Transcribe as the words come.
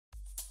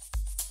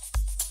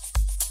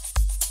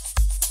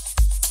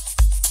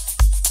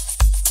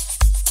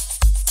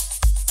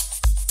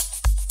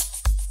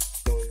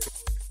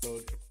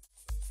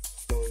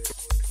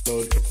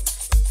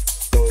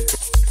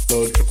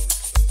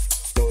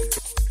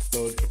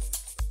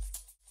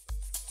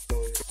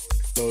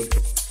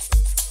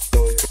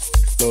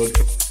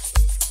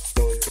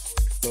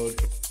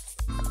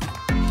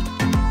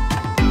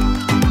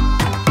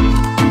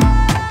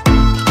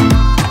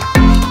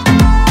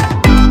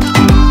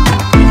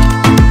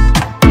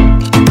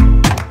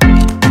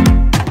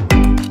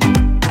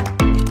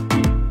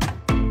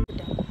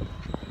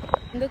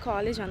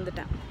college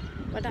வந்துட்டேன்.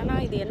 But ஆனா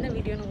இது என்ன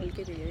வீடியோன்னு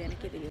உங்களுக்கே தெரியாது,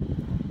 எனக்கே தெரியாது.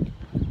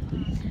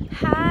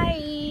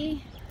 ஹாய்.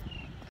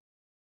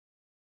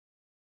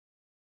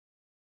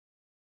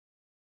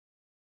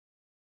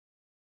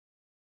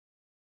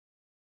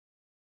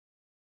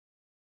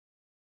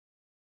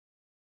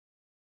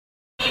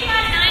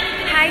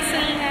 ஹாய்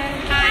சொல்லுங்க.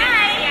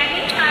 ஹாய்.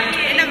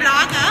 என்ன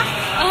vlog-ஆ?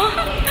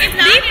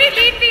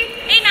 டிபி.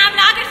 ஏய் நான்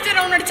vlog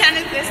எடுத்துறேன் உன்னோட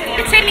சேனலுக்கு.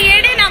 சரி நீ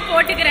எடு நான்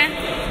போட்டுக்கிறேன்.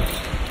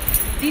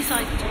 தி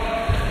salt.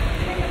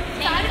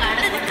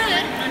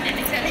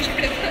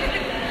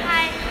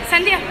 Hi.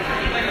 Sandhya.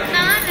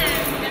 Nanu.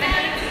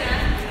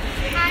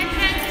 Hi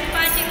friends.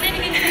 Pathina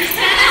ninga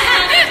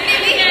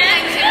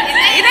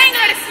idha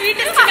engoda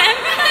sweetest fan.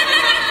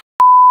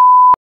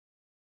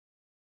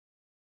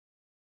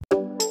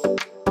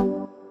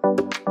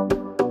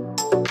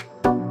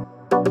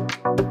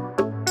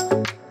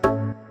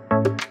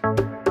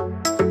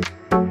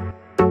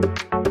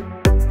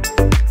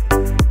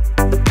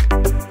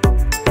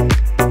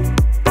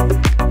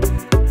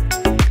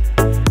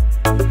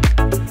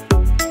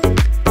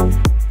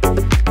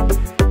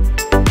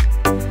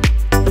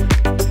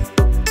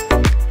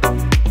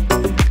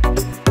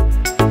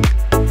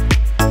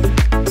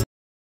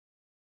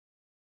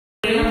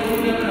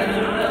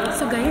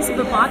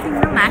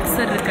 பார்த்தீங்கன்னா மேக்ஸ்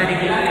சார் இருக்காரு.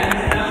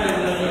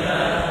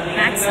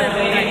 மேக்ஸ் சார்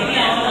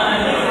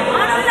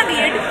ஆனால்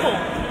நாங்கள் எடுப்போம்.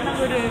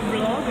 நாங்கள் ஒரு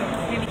vlog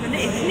எனக்கு வந்து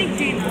எத்னிக்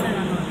டேனால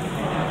நாங்கள்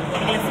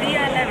எங்களை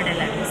ஃப்ரீயாலாம்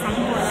விடலை.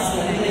 சம்பவம்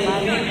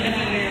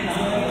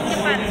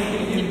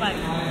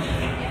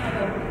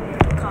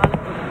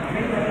காலப்போம்.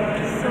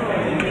 ஸோ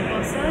இப்போ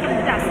சார்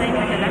வந்துட்டு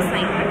அசைன்மெண்ட் எல்லாம்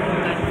சைன்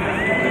பண்ணியிருக்காரு.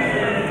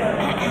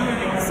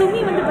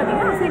 சுமி வந்து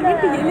பார்த்தீங்கன்னா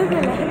அசைன்மெண்ட்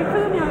எழுதலை.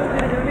 இப்போதான்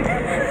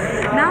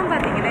ஞாபகம் நான்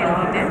பார்த்தீங்கன்னா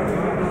எழுதிட்டேன்.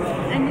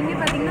 நீங்கள்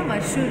பார்த்தீங்கன்னா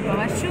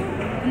வருஷம்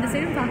இந்த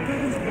சைடு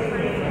பார்க்குறது.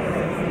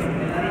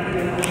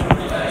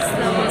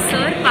 ஸோ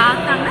சார்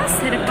பார்த்தாங்கன்னா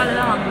செருப்பால்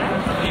தான் வாங்க.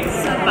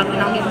 சார்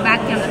பார்க்கலாம் அவங்களுக்கு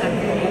பேக் கேமரா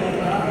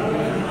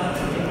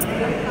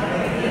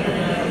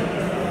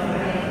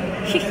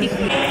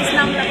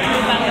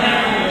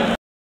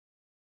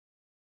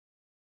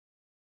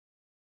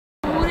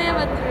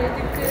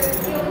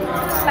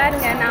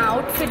பாருங்க. நான்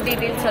அவுட்ஃபிட்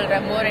டீட்டெயில்ஸ்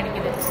சொல்கிறேன், போர்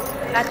அடிக்குது.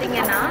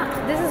 பார்த்தீங்கன்னா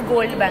this is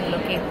gold bangle.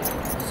 Okay,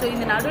 so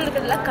இந்த நடுவில்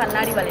இருக்கிறதுலாம்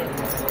கண்ணாடி வளையல்.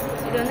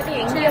 இது வந்துட்டு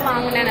எங்கே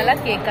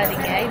வாங்கினேன்னெல்லாம்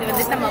கேட்காதீங்க. இது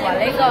வந்துட்டு நம்ம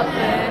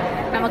வளைகாப்பு,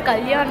 நம்ம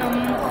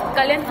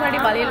கல்யாணத்துக்கு முன்னாடி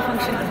வளையல்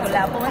ஃபங்க்ஷன் இருக்குல்ல,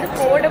 அப்போ வந்து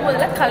போடும்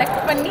போதெல்லாம்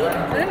கலெக்ட் பண்ணி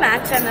வந்து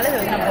மேட்ச் ஆனாலும் இது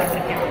வந்து நான்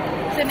போட்டிருக்கேன்.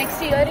 ஸோ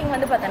நெக்ஸ்ட் இயரிங்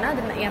வந்து பார்த்தோன்னா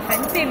அது என்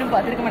ஃப்ரெண்ட்ஸே இன்னும்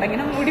பார்த்துருக்க மாட்டாங்க,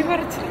 ஏன்னா முடி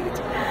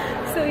மறைச்சிருந்துச்சு.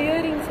 ஸோ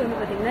இயரிங்ஸ் வந்து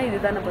பார்த்தீங்கன்னா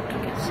இதுதான் நான்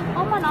போட்டிருக்கேன்.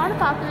 ஆமாம்,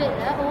 நானும் பார்க்கவே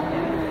இல்லை.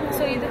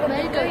 ஸோ இது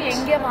வந்துட்டு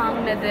எங்கே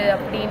வாங்கினது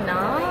அப்படின்னா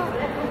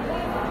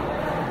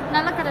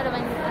நல்ல கடையில்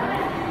வாங்கிட்டேன்.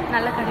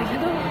 நல்ல கடையில்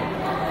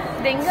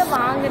இது எங்கே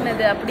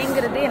வாங்கினது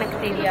அப்படிங்கிறது எனக்கு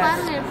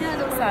தெரியாது.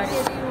 சாரி,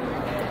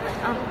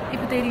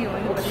 இப்போ தெரியும்.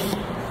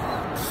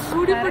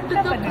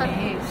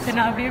 சரி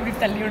நான் அப்படியே இப்படி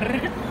தள்ளி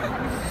விடுறேன்.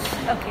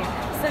 ஓகே,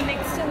 ஸோ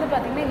நெக்ஸ்ட் வந்து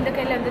பார்த்தீங்கன்னா இந்த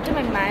கையில் வந்துட்டு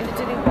மை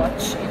மேண்டட்டரி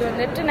வாட்ச். இது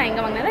வந்துட்டு நான்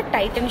எங்கே வாங்கினேன்னா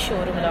டைட்டன்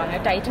ஷோரூமில்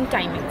வாங்கினேன். டைட்டன்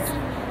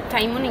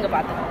டைமும் நீங்கள்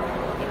பார்த்துக்கோங்க.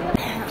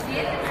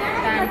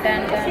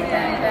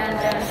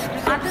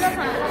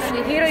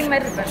 ஹீரோயின்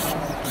மாதிரி இருப்பேன்.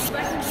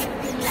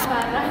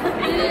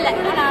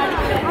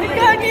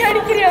 நீ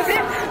அடிக்கிறியா?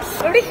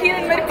 அப்படியே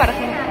ஹீரோயின் மாதிரி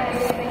பறக்கணும்.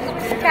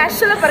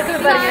 கேஷுவலாக பறக்குது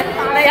பாருங்க.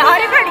 நான்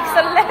யாரையுமே அடிக்க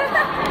சொல்ல.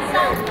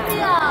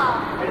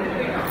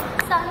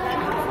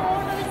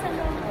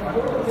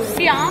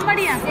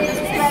 ஆமாடி,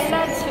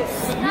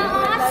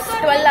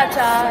 12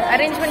 ஆச்சா?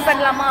 அரேஞ்ச்மெண்ட்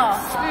பண்ணலாமா?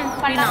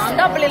 நான்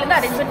தான் பிள்ளைலேருந்து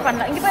அரேஞ்ச்மெண்ட்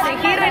பண்ணலாம். இங்கே பாரு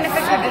ஹீரோயின்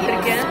எஃபெக்ட் விட்டுட்டு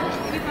இருக்கேன்.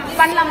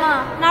 பண்ணலாமா?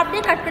 நான்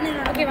அப்படியே கட்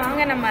பண்ணிடுறேன். ஓகே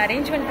வாங்க நம்ம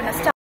அரேஞ்ச்மெண்ட் பண்ண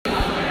ஸ்டார்ட்.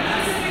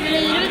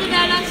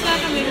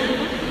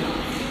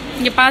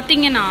 இங்கே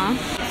பார்த்தீங்கன்னா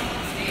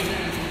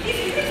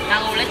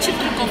நாங்கள்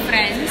உழைச்சிட்டு இருக்கோம்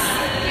ஃப்ரெண்ட்ஸ்.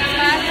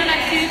 பாருங்க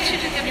நான்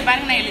கிழிச்சிட்டு இருக்கேன். இப்படி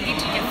பாருங்க நான்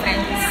எழுதிட்டு இருக்கேன்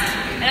ஃப்ரெண்ட்ஸ்.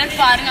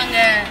 எல்லாரும் பாருங்க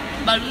அங்கே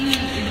பலூன்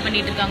இது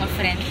பண்ணிட்டு இருக்காங்க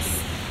ஃப்ரெண்ட்ஸ்.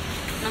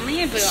 நம்ம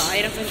ஏன் இப்போ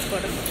 1000 ஃப்ரெண்ட்ஸ்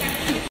போடுறோம்.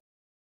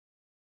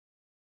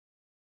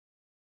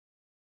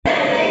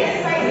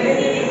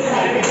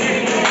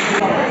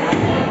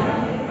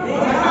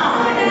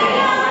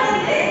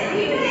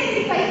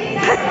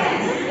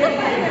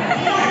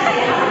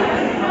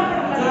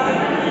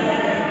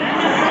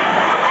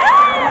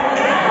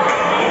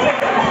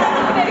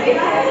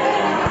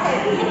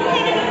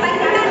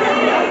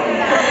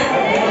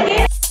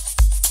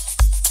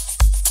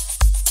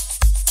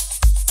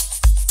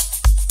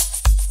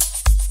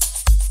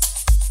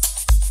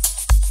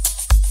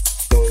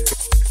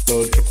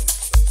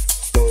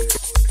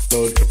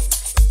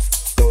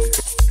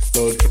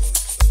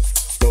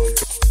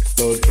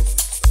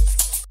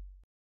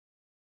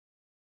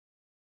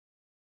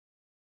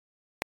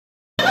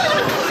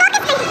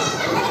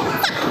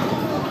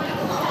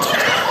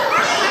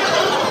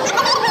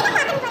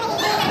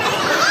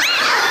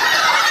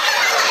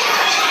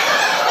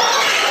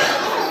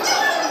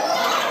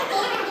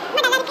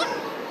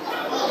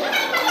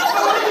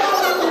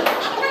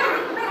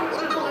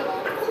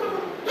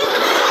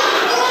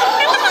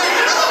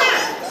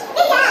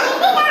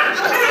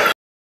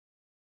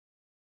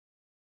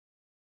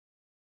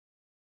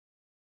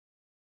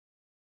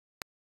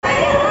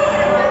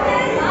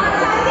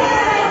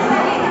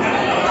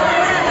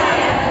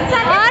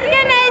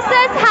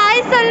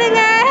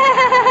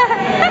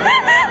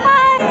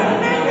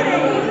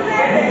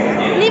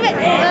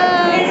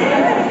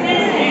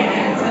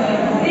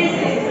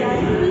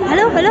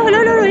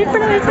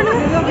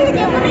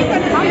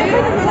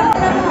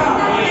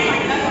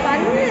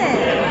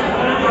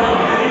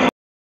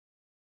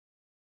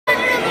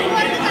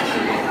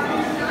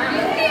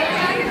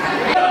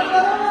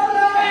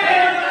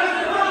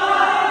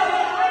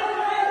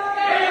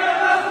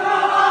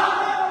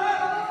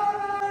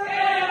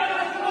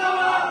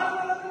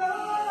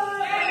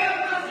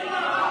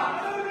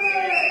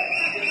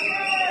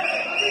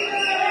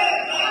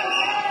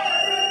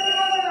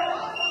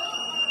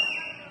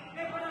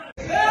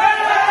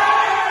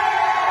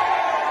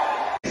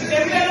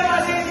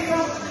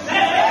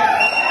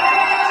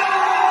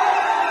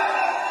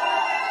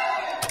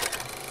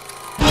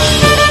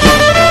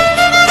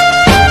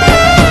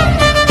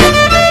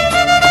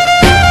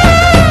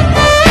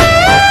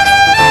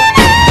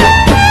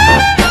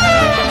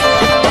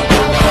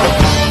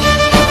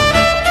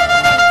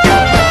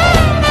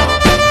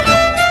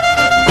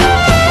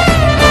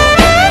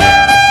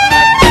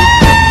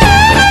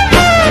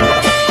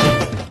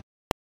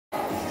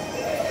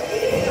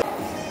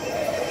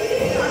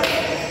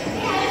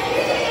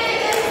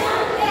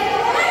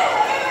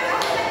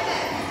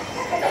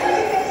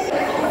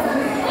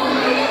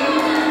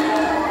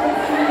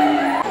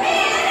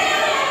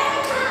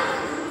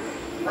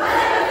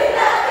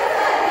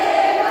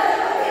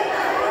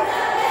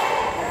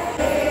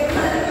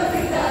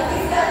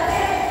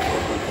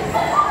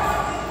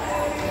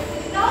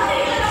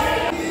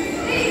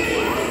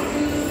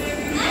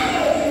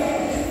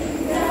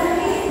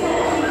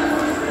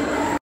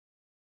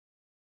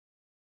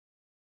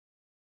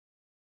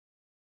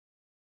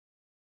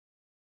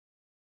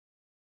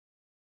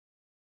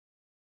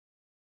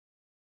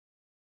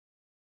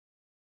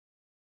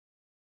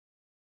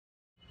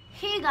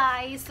 Hey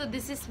guys, so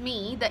this is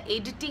me, the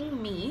editing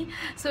me.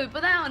 So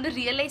இப்போதான் நான் வந்து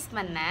ரியலைஸ்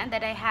பண்ணேன்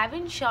that I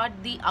haven't shot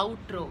the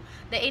outro.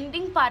 The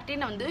ending part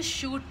நான் வந்து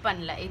ஷூட்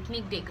பண்ணல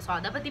ethnic day. So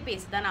அதை பற்றி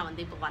பேச தான் நான்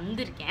வந்து இப்போ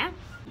வந்திருக்கேன்.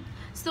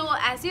 So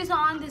as you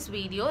saw in this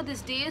video,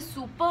 this day is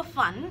super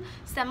fun.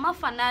 செம்ம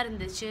ஃபன்னாக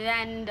இருந்துச்சு.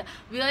 And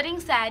wearing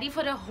saree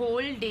for a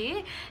whole day,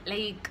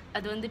 like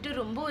அது வந்துட்டு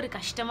ரொம்ப ஒரு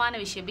கஷ்டமான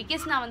விஷயம்.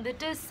 Because நான்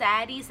வந்துட்டு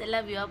sarees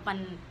எல்லாம் wear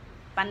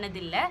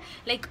பண்ணதில்லை.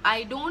 Like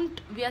I don't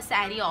wear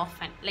saree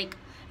often. Like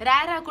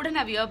ரேராக கூட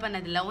நான் வியர்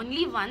பண்ணதில்லை.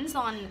 Only once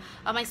on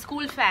my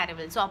school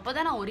farewell. So அப்போ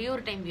தான் நான் ஒரே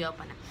ஒரு டைம் வியர்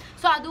பண்ணேன்.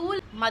 ஸோ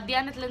அதுவும்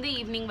மத்தியானத்துலேருந்து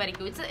ஈவினிங்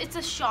வரைக்கும் it's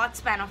a short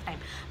span of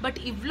time. But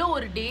இவ்வளோ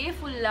ஒரு டே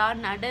ஃபுல்லாக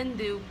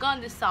நடந்து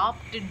உட்காந்து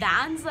சாப்பிட்டு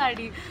dance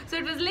Aadi, so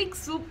it was like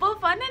super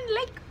fun and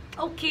like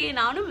okay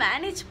நானும்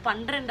மேனேஜ்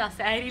பண்ணுறேன்டா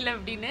சாரியில்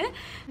அப்படின்னு.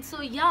 So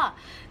yeah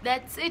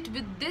that's it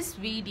with this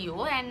video.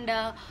 And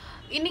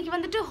இன்னைக்கு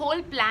வந்துட்டு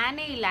ஹோல்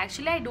பிளானே இல்லை.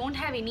 Actually I don't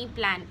have any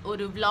plan.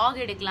 ஒரு vlog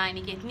எடுக்கலாம்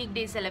இன்னைக்கு எத்னிக்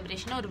டே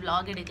செலிப்ரேஷன் ஒரு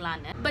vlog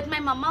எடுக்கலான்னு. But my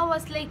mamma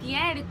was like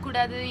ஏன்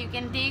எடுக்கக்கூடாது, யூ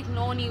கேன் டேக்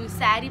நோ, நீ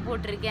சாரீ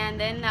போட்டிருக்கேன்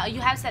and then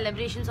you have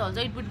celebrations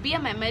also, it would be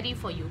a memory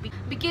for you.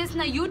 Because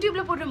நான்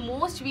யூடியூப்ல போடுற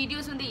மோஸ்ட்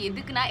வீடியோஸ் வந்து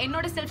எதுக்குன்னா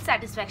என்னோட செல்ஃப்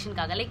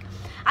சாட்டிஸ்ஃபேக்ஷனுக்காக. லைக்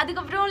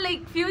அதுக்கப்புறம்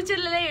லைக்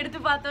ஃபியூச்சர்லாம்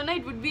எடுத்து பார்த்தோன்னா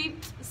இட் வுட் பி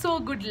ஸோ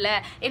குட்ல.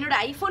 என்னோட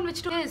ஐஃபோன்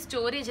வச்சுட்டு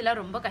ஸ்டோரேஜ்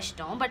எல்லாம் ரொம்ப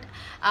கஷ்டம். பட்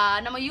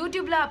நம்ம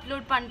யூடியூப்ல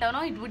அப்லோட்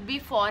பண்ணிட்டோம்னா it would be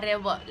for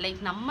ever.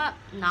 Like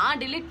நான்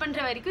delete பண்ற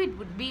வரைக்கும் it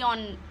would be on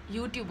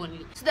YouTube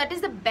only. So that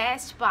is the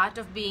best part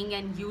of being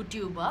an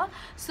YouTuber.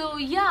 So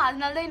yeah,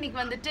 அதனால தான் இன்னைக்கு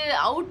வந்துட்டு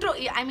outro,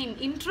 I mean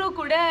intro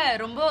கூட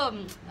ரொம்ப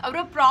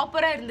அவ்வளோ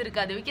ப்ராப்பராக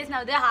இருந்திருக்காது. பிகாஸ்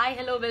நான் வந்து ஹாய்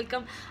ஹலோ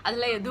வெல்கம்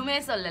அதெல்லாம் எதுவுமே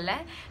சொல்லலை.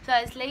 ஸோ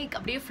இட்ஸ் லைக்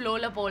அப்படியே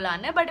ஃப்ளோவில்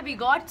போகலான்னு. But we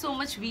got so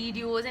much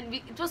videos and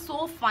it was so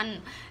fun.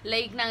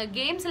 Like நாங்கள்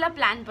கேம்ஸ் எல்லாம்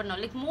பிளான்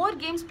பண்ணோம், லைக் மோர்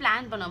கேம்ஸ்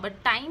பிளான் பண்ணோம். பட்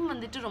டைம்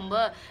வந்துட்டு ரொம்ப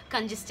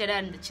கன்ஜஸ்டடாக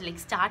இருந்துச்சு.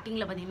 லைக்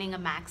ஸ்டார்டிங்கில் பார்த்தீங்கன்னா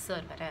எங்கள் மேக்ஸ்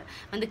சார் வேறு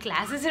வந்து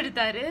கிளாஸஸ்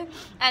எடுத்தார்.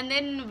 And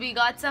then we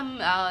got some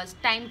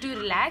time to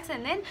relax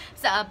and then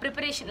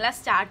preparation la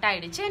start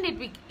ஆயிடுச்சு. and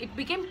it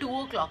became 2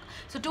 o'clock.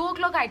 so 2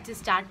 o'clock ஆயிடுச்சு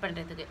ஸ்டார்ட்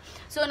பண்ணுறதுக்கு.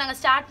 ஸோ நாங்கள்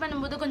ஸ்டார்ட்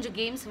பண்ணும்போது கொஞ்சம்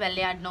கேம்ஸ்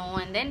விளையாடணும்.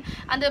 அண்ட் தென்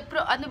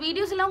அந்த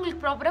வீடியோஸ் எல்லாம்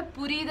உங்களுக்கு ப்ராப்பராக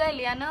புரியுதா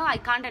இல்லையான்னு ஐ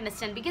காண்ட்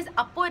அண்டர்ஸ்டாண்ட். பிகாஸ்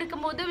அப்போ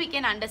இருக்கும்போது we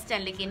can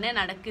understand லைக் என்ன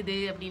நடக்குது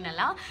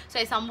அப்படின்னலாம். So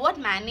I somewhat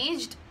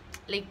managed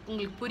like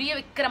உங்களுக்கு புரிய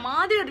வைக்கிற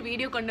மாதிரி ஒரு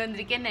வீடியோ கொண்டு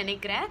வந்திருக்கேன்னு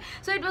நினைக்கிறேன்.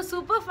 So it was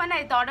super fun. I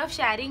thought of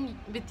sharing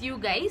with you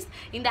guys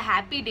in the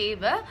happy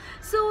டேவை.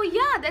 So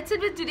yeah that's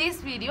it with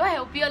today's video. I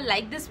hope you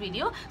like this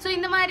video. So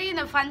இந்த மாதிரி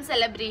இந்த ஃபன்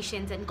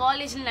செலிப்ரேஷன்ஸ் அண்ட்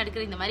காலேஜில்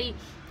நடக்கிற இந்த மாதிரி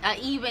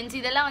events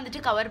இதெல்லாம் வந்துட்டு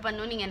கவர்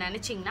பண்ணணும்னு நீங்கள்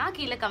நினச்சிங்கன்னா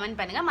கீழே கமெண்ட்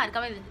பண்ணுங்கள்.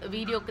 மறக்காமல்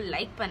வீடியோக்கு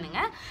லைக்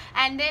பண்ணுங்கள்.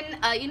 அண்ட் தென்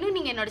இன்னும்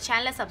நீங்கள் என்னோட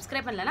சேனலை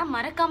சப்ஸ்கிரைப் பண்ணலன்னா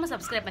மறக்காமல்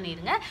சப்ஸ்கிரைப்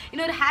பண்ணிடுங்க.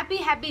 இன்னொரு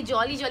ஹாப்பி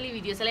ஜாலி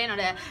வீடியோஸ் எல்லாம்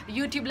என்னோட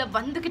யூடியூப்பில்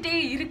வந்துக்கிட்டே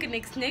இருக்குது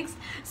நெக்ஸ்ட்.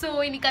 ஸோ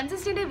இன்னைக்கு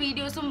கன்சிஸ்டன்ட்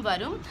வீடியோஸும்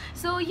வரும்.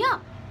 So yeah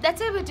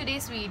that's it with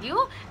today's video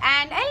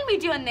and I'll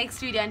meet you on next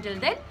video. Until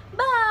then,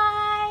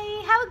 bye,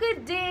 have a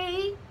good day.